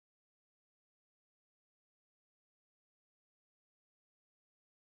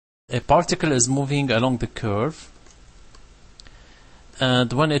a particle is moving along the curve,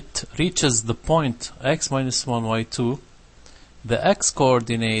 and when it reaches the point x minus 1, y2, the x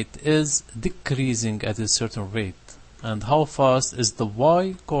coordinate is decreasing at a certain rate. And how fast is the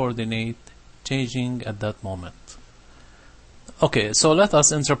y coordinate changing at that moment? Okay, so let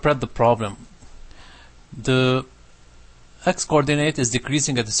us interpret the problem. The x coordinate is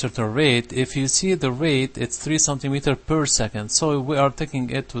decreasing at a certain rate. If you see the rate, it's 3 centimeters per second, so we are taking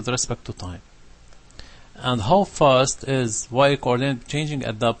it with respect to time. And how fast is y coordinate changing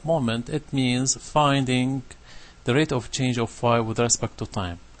at that moment? It means finding the rate of change of y with respect to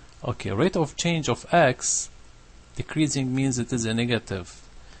time. Okay, rate of change of x decreasing means it is a negative,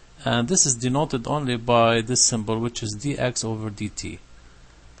 and this is denoted only by this symbol, which is dx over dt.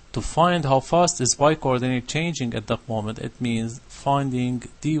 To find how fast is y coordinate changing at that moment, it means finding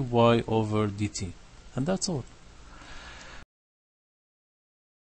dy over dt, and that's all.